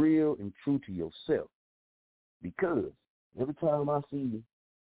be real and true to yourself. Because every time I see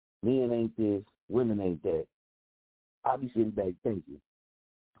men ain't this, women ain't that, I be sitting back thinking,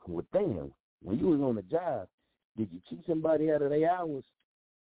 well, damn, when you was on the job, did you cheat somebody out of their hours?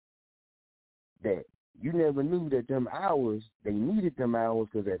 That you never knew that them hours, they needed them hours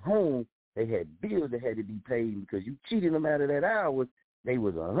because at home they had bills that had to be paid because you cheated them out of that hours. They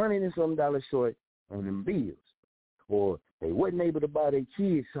was $100 and some short on them bills. Or they wasn't able to buy their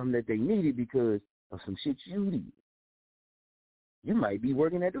kids something that they needed because of some shit you did. You might be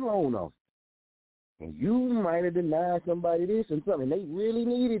working at the loan office. And you might have denied somebody this and something. They really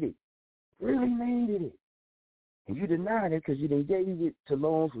needed it. Really needed it. And you denied it because you didn't gave it to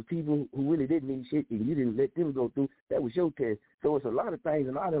loans for people who really didn't need shit and you didn't let them go through. That was your test. So it's a lot of things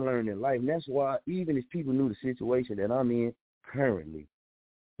that I done learned in life. And that's why even if people knew the situation that I'm in currently,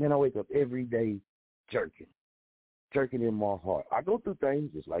 man, I wake up every day jerking in my heart. I go through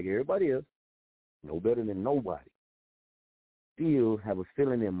things just like everybody else, no better than nobody. Still have a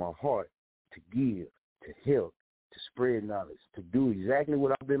feeling in my heart to give, to help, to spread knowledge, to do exactly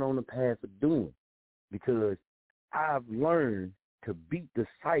what I've been on the path of doing. because I've learned to beat the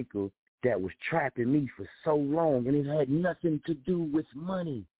cycle that was trapping me for so long, and it had nothing to do with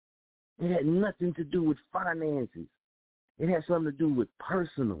money. It had nothing to do with finances. It had something to do with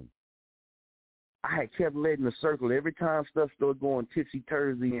personal. I had kept letting the circle. Every time stuff started going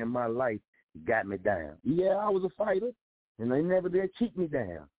tipsy-turvy in my life, it got me down. Yeah, I was a fighter, and they never did keep me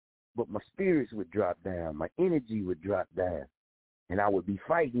down. But my spirits would drop down. My energy would drop down. And I would be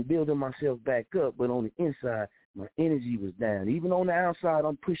fighting, building myself back up, but on the inside, my energy was down. Even on the outside,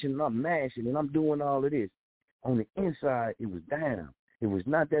 I'm pushing and I'm mashing and I'm doing all of this. On the inside, it was down. It was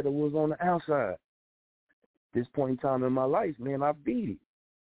not that it was on the outside. This point in time in my life, man, I beat it.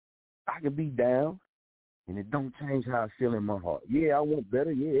 I can be down, and it don't change how I feel in my heart. Yeah, I want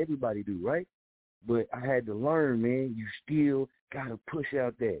better. Yeah, everybody do, right? But I had to learn, man, you still got to push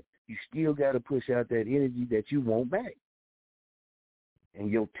out that. You still got to push out that energy that you want back. And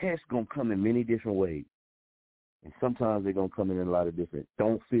your test going to come in many different ways. And sometimes they're going to come in a lot of different.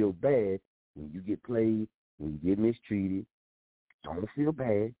 Don't feel bad when you get played, when you get mistreated. Don't feel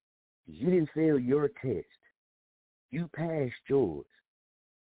bad because you didn't fail your test. You passed yours,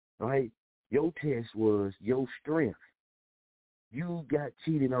 right? Your test was your strength. You got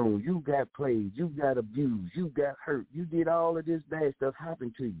cheated on. You got played. You got abused. You got hurt. You did all of this bad stuff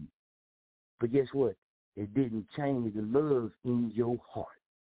happen to you. But guess what? It didn't change the love in your heart.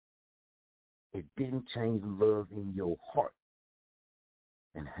 It didn't change the love in your heart.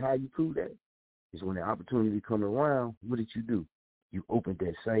 And how you prove that is when the opportunity come around, what did you do? You opened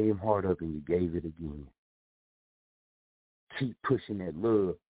that same heart up and you gave it again. Keep pushing that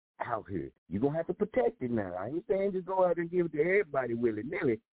love out here. You're going to have to protect it now. I ain't saying just go out and give it to everybody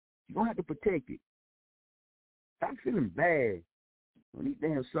willy-nilly. You're going to have to protect it. Stop feeling bad when these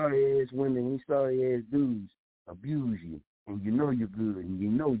damn sorry-ass women, these sorry-ass dudes abuse you, and you know you're good and you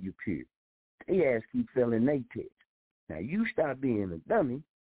know you're pure. They ass keep failing their test. Now, you stop being a dummy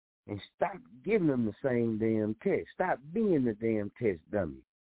and stop giving them the same damn test. Stop being the damn test dummy.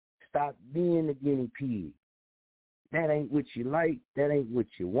 Stop being the guinea pig. That ain't what you like. That ain't what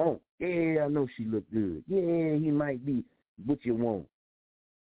you want. Yeah, I know she look good. Yeah, he might be what you want.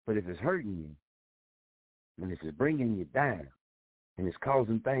 But if it's hurting you, and if it's bringing you down, and it's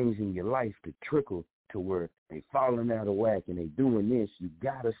causing things in your life to trickle to where they falling out of whack and they doing this, you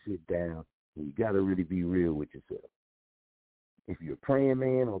got to sit down and you got to really be real with yourself. If you're a praying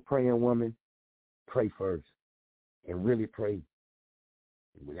man or a praying woman, pray first and really pray.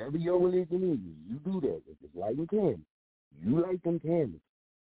 And whatever your religion is, you do that. If it's lighting candles, you light them candles.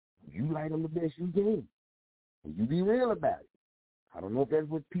 You light them the best you can. And you be real about it. I don't know if that's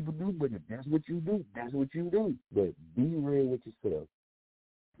what people do, but if that's what you do, that's what you do. But be real with yourself.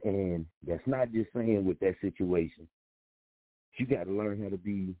 And that's not just saying with that situation. You got to learn how to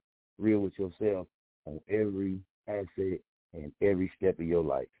be real with yourself on every asset and every step of your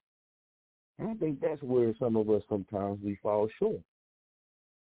life. And I think that's where some of us sometimes we fall short.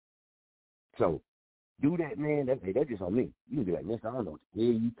 So do that, man. That's just on me. You can be like, listen, I don't know what the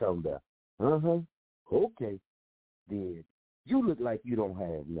hell you talking about. Okay. Then you look like you don't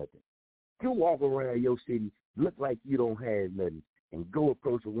have nothing. You walk around your city, look like you don't have nothing, and go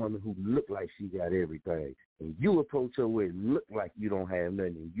approach a woman who look like she got everything. And you approach her with look like you don't have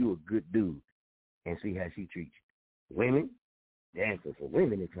nothing, and you a good dude, and see how she treats you. Women, the answer for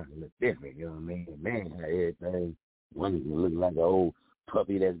women is trying to look different, you know what I mean? Man, have everything. Women can look like an old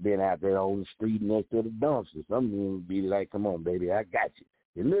puppy that's been out there on the street next to the dumpster. Some women be like, come on, baby, I got you.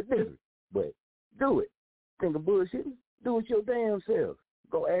 It look different, but do it. Think of bullshitting? Do it your damn self.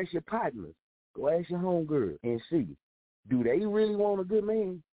 Go ask your partners. Go ask your homegirl and see. Do they really want a good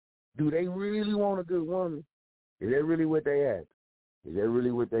man? Do they really want a good woman? Is that really what they ask? Is that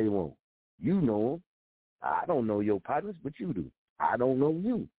really what they want? You know them. I don't know your partners, but you do. I don't know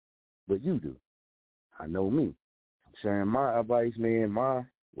you, but you do. I know me. I'm sharing my advice, man,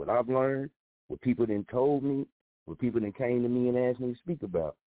 what I've learned, what people done told me, what people done came to me and asked me to speak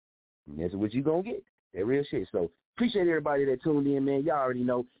about. And that's what you going to get. That real shit. So appreciate everybody that tuned in, man. Y'all already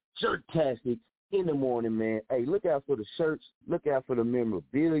know Jurktastic in the morning, man. Hey, look out for the shirts. Look out for the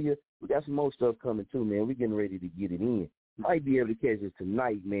memorabilia. We got some more stuff coming too, man. We getting ready to get it in. Might be able to catch it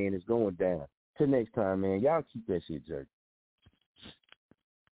tonight, man. It's going down. Till next time, man. Y'all keep that shit jerk.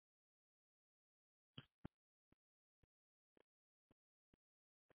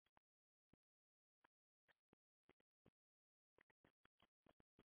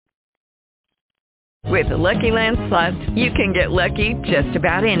 With the Lucky Land Slots, you can get lucky just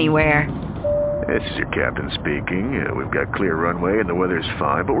about anywhere. This is your captain speaking. We've got clear runway and the weather's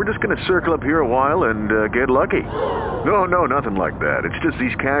fine, but we're just going to circle up here a while and get lucky. No, nothing like that. It's just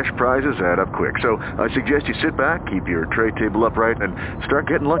these cash prizes add up quick. So I suggest you sit back, keep your tray table upright, and start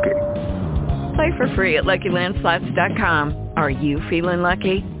getting lucky. Play for free at LuckyLandSlots.com. Are you feeling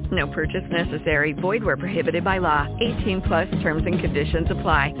lucky? No purchase necessary. Void where prohibited by law. 18+ terms and conditions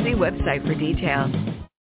apply. See website for details.